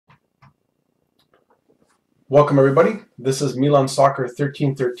Welcome everybody. This is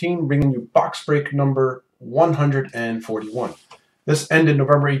Milansoccer1313 bringing you box break number 141. This ended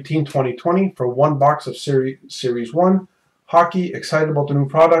November 18, 2020 for one box of Series 1. Hockey, excited about the new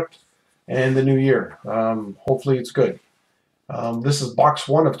product and the new year. Hopefully it's good. This is box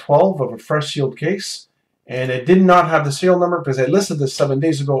 1 of 12 of a fresh sealed case, and it did not have the serial number because I listed this 7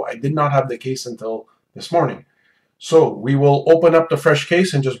 days ago. I did not have the case until this morning. So we will open up the fresh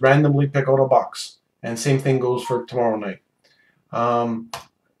case and just randomly pick out a box. And same thing goes for tomorrow night.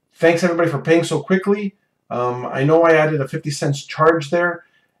 Thanks everybody for paying so quickly. I know I added a 50 cents charge there.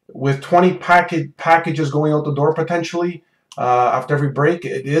 With 20 packages going out the door potentially after every break,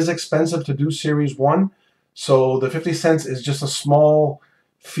 it is expensive to do Series 1. So the 50 cents is just a small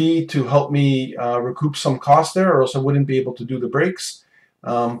fee to help me recoup some cost there, or else I wouldn't be able to do the breaks.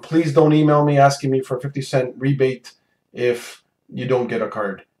 Please don't email me asking me for a 50-cent rebate if you don't get a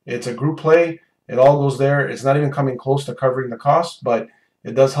card. It's a group play. It all goes there. It's not even coming close to covering the cost, but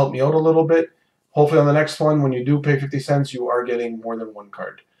it does help me out a little bit. Hopefully on the next one, when you do pay 50 cents, you are getting more than one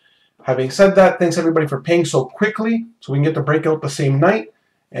card. Having said that, thanks everybody for paying so quickly so we can get the breakout the same night.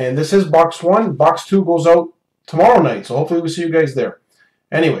 And this is box 1. Box 2 goes out tomorrow night, so hopefully we'll see you guys there.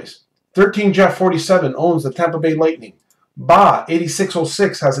 Anyways, 13 Jeff 47 owns the Tampa Bay Lightning. Ba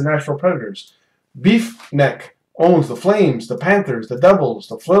 8606 has the Nashville Predators. Beef Neck owns the Flames, the Panthers, the Devils,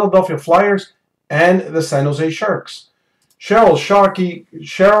 the Philadelphia Flyers, and the San Jose Sharks.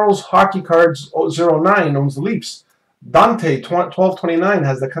 Cheryl's Hockey Cards 09 owns the Leafs. Dante 1229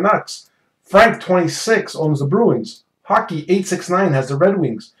 has the Canucks. Frank 26 owns the Bruins. Hockey 869 has the Red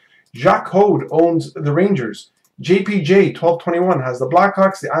Wings. Jacques Hode owns the Rangers. JPJ 1221 has the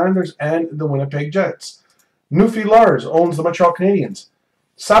Blackhawks, the Islanders, and the Winnipeg Jets. Newfie Lars owns the Montreal Canadiens.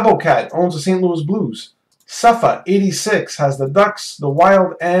 Sabocat owns the St. Louis Blues. Safa 86 has the Ducks, the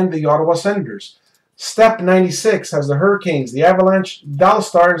Wild, and the Ottawa Senators. Step 96 has the Hurricanes, the Avalanche, Dallas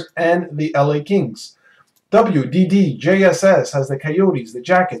Stars, and the LA Kings. WDD-JSS has the Coyotes, the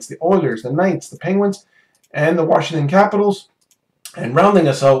Jackets, the Oilers, the Knights, the Penguins, and the Washington Capitals. And rounding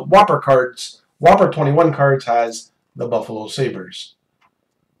us out, Whopper 21 cards has the Buffalo Sabres.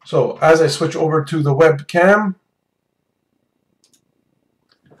 So as I switch over to the webcam,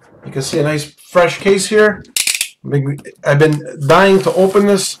 you can see a nice fresh case here. I've been dying to open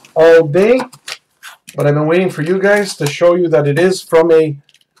this all day, but I've been waiting for you guys to show you that it is from a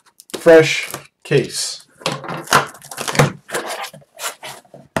fresh case.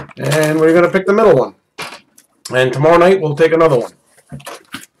 And we're going to pick the middle one. And tomorrow night we'll take another one.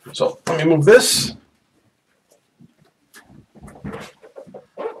 So let me move this.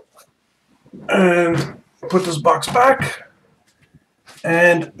 And put this box back.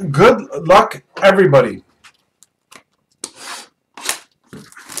 And good luck, everybody.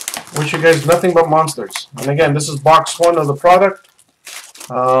 Wish you guys nothing but monsters. And again, this is box 1 of the product.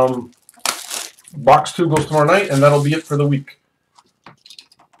 Box 2 goes tomorrow night, and that'll be it for the week,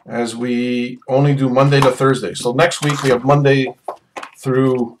 as we only do Monday to Thursday. So next week we have Monday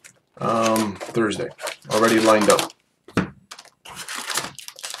through Thursday already lined up.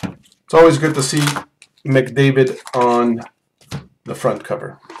 It's always good to see McDavid on the front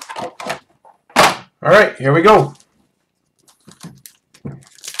cover. All right, here we go.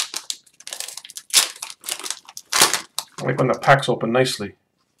 I like when the packs open nicely.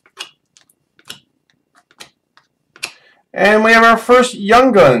 And we have our first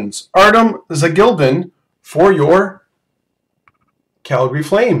Young Guns, Artem Zagildin, for your Calgary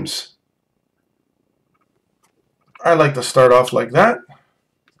Flames. I like to start off like that.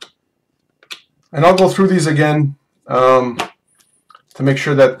 And I'll go through these again to make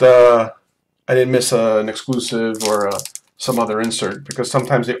sure that I didn't miss an exclusive or some other insert, because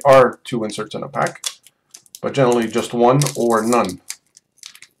sometimes there are 2 inserts in a pack, but generally just 1 or none.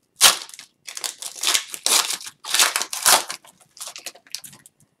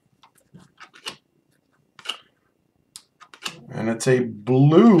 And it's a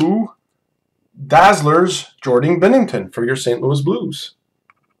blue Dazzlers Jordan Binnington for your St. Louis Blues.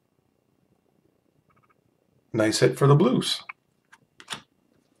 Nice hit for the Blues.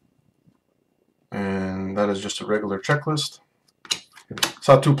 And that is just a regular checklist.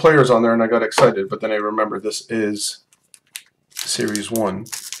 Saw 2 players on there and I got excited, but then I remember this is Series 1.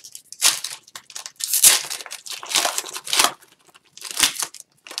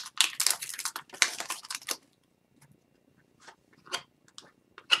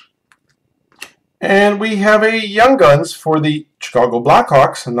 And we have a Young Guns for the Chicago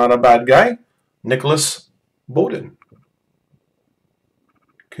Blackhawks, not a bad guy, Nicholas Bowden.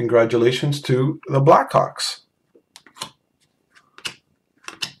 Congratulations to the Blackhawks.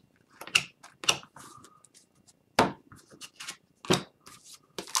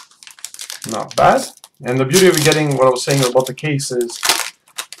 Not bad. And the beauty of getting what I was saying about the case is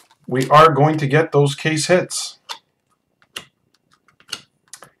we are going to get those case hits.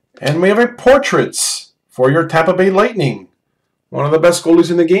 And we have a portraits for your Tampa Bay Lightning. One of the best goalies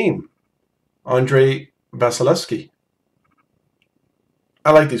in the game, Andrei Vasilevsky.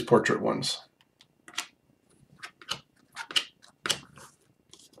 I like these portrait ones.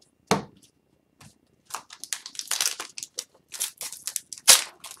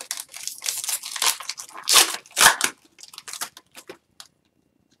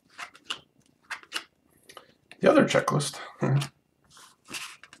 The other checklist.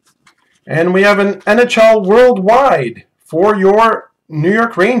 And we have an NHL Worldwide for your New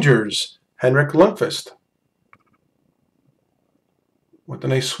York Rangers, Henrik Lundqvist. With a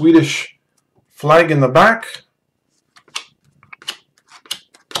nice Swedish flag in the back.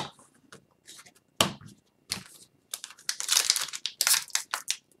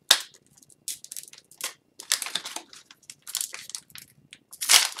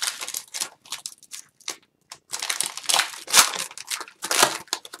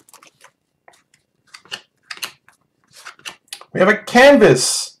 We have a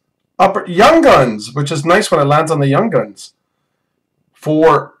canvas upper Young Guns, which is nice when it lands on the Young Guns.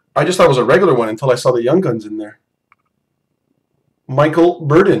 I just thought it was a regular one until I saw the Young Guns in there. Michael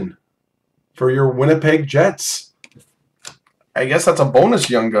Burden for your Winnipeg Jets. I guess that's a bonus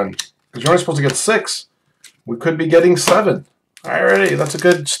Young Gun because you're only supposed to get 6. We could be getting 7. Alrighty, that's a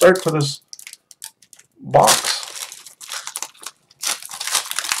good start to this box.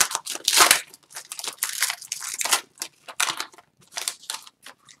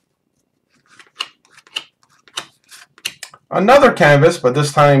 Another canvas, but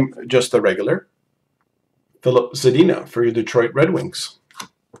this time just a regular. Philip Zadina for your Detroit Red Wings.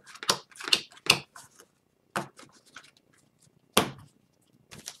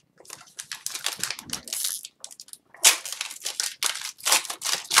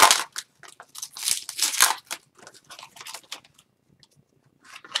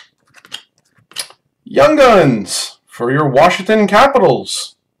 Young Guns for your Washington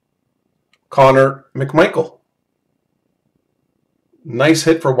Capitals. Connor McMichael. Nice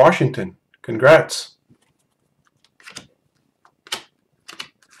hit for Washington. Congrats.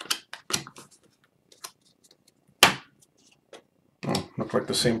 Oh, look like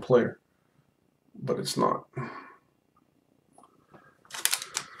the same player, but it's not.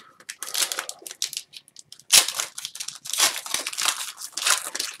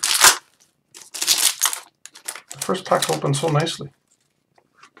 The first pack opened so nicely.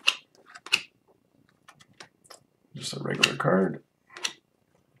 Just a regular card.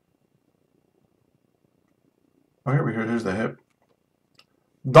 Oh, here's the hip.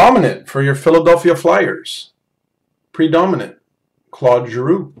 Dominant for your Philadelphia Flyers. Predominant. Claude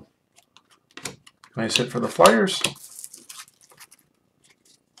Giroux. Nice hit for the Flyers.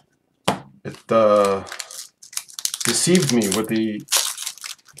 It deceived me with the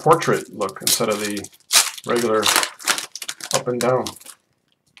portrait look instead of the regular up and down.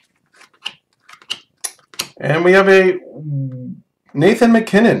 And we have a Nathan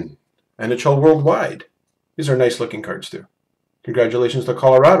McKinnon, NHL Worldwide. These are nice looking cards too. Congratulations to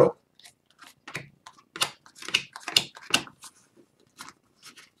Colorado.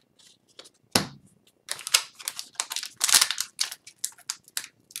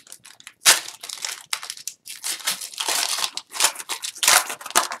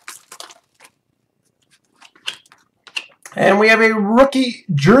 And we have a rookie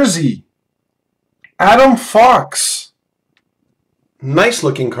jersey. Adam Fox. Nice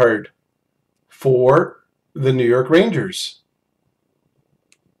looking card for the New York Rangers.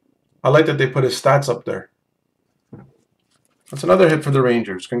 I like that they put his stats up there. That's another hit for the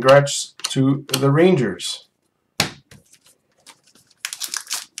Rangers. Congrats to the Rangers.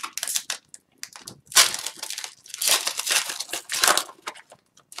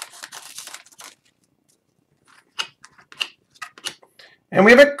 And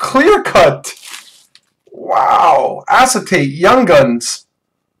we have a clear cut. Wow. Acetate Young Guns.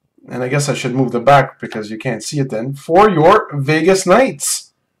 And I guess I should move the back because you can't see it then. For your Vegas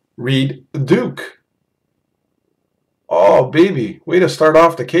Knights, Reed Duke. Oh, baby. Way to start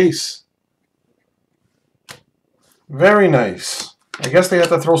off the case. Very nice. I guess they have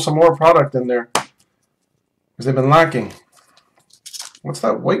to throw some more product in there because they've been lacking. What's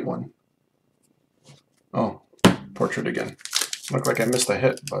that white one? Oh, portrait again. Looked like I missed a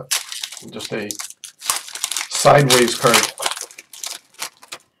hit, but just a sideways card.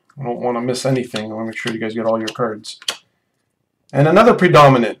 I don't want to miss anything. I want to make sure you guys get all your cards. And another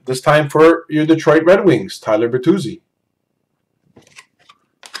predominant, this time for your Detroit Red Wings, Tyler Bertuzzi.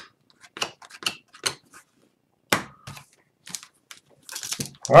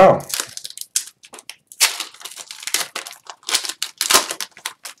 Wow.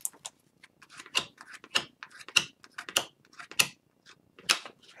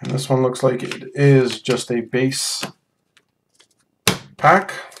 And this one looks like it is just a base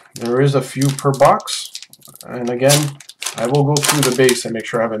pack. There is a few per box. And again, I will go through the base and make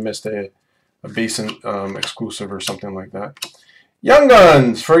sure I haven't missed a base exclusive or something like that. Young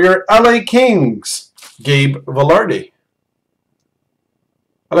Guns for your LA Kings, Gabe Velarde.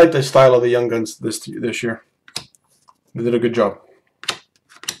 I like the style of the Young Guns this year. They did a good job.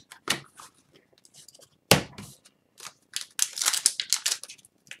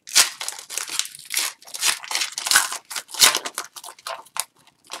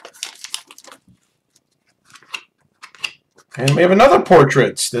 And we have another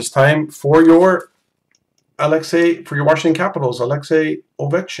portraits, this time for your Washington Capitals, Alexei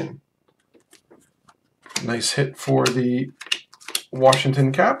Ovechkin. Nice hit for the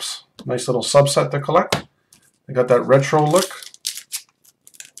Washington Caps. Nice little subset to collect. They got that retro look.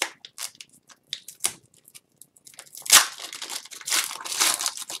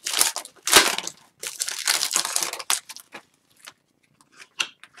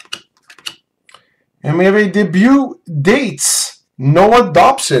 And we have a debut dates, Noah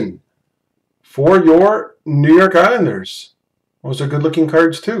Dobson, for your New York Islanders. Those are good looking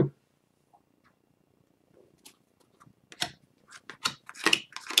cards too.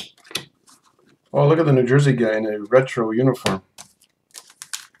 Oh, look at the New Jersey guy in a retro uniform.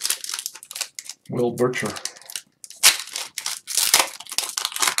 Will Butcher.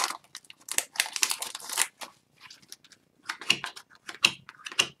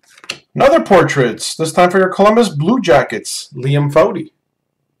 Another portraits, this time for your Columbus Blue Jackets, Liam Foudy.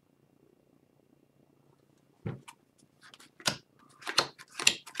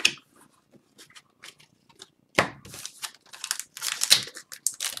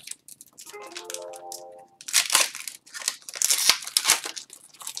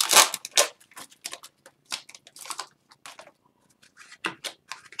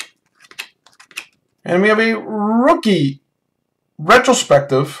 And we have a rookie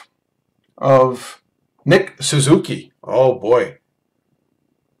retrospective of Nick Suzuki. Oh boy.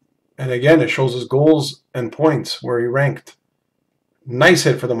 And again, it shows his goals and points where he ranked. Nice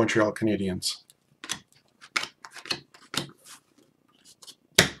hit for the Montreal Canadiens.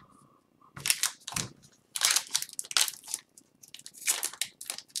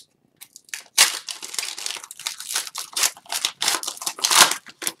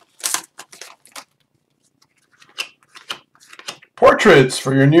 Portraits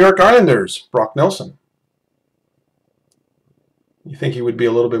for your New York Islanders, Brock Nelson. You think he would be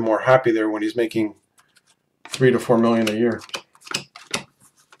a little bit more happy there when he's making $3 to $4 million a year.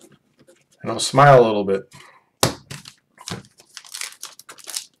 And I'll smile a little bit. I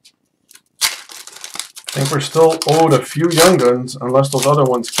think we're still owed a few Young Guns, unless those other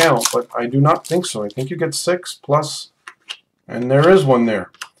ones count, but I do not think so. I think you get 6 plus, and there is one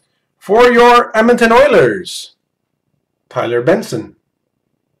there. For your Edmonton Oilers, Tyler Benson.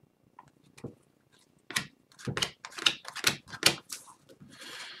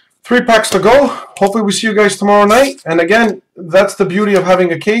 Three packs to go. Hopefully we see you guys tomorrow night. And again, that's the beauty of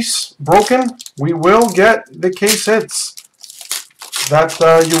having a case broken. We will get the case hits that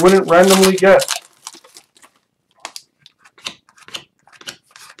you wouldn't randomly get.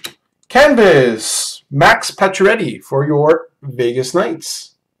 Canvas, Max Pacioretty for your Vegas Knights.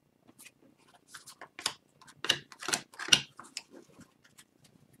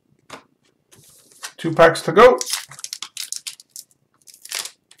 Two packs to go.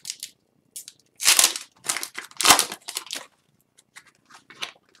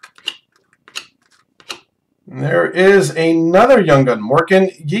 And there is another Young Gun, Morgan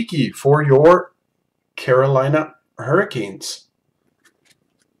Geekie for your Carolina Hurricanes.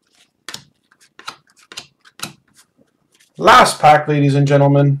 Last pack, ladies and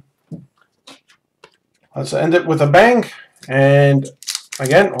gentlemen. Let's end it with a bang. And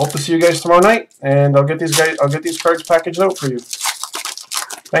again, hope to see you guys tomorrow night, and I'll get these cards packaged out for you.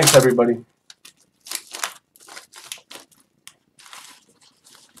 Thanks, everybody.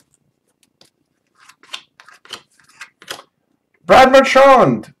 Brad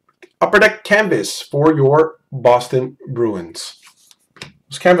Marchand, Upper Deck Canvas for your Boston Bruins.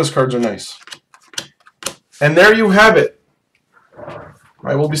 Those canvas cards are nice. And there you have it.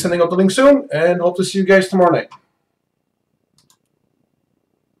 I will be sending out the link soon, and hope to see you guys tomorrow night.